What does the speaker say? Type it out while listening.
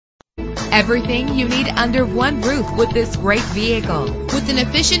Everything you need under one roof with this great vehicle. With an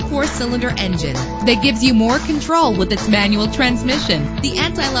efficient 4-cylinder engine that gives you more control with its manual transmission, the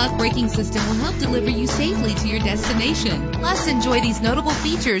anti-lock braking system will help deliver you safely to your destination. Plus, enjoy these notable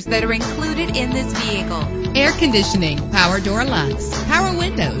features that are included in this vehicle: air conditioning, power door locks, power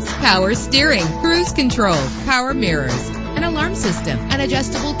windows, power steering, cruise control, power mirrors, an alarm system, an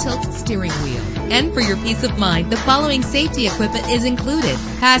adjustable tilt steering wheel. And for your peace of mind, the following safety equipment is included: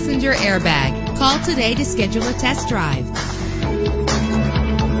 passenger airbag. Call today to schedule a test drive.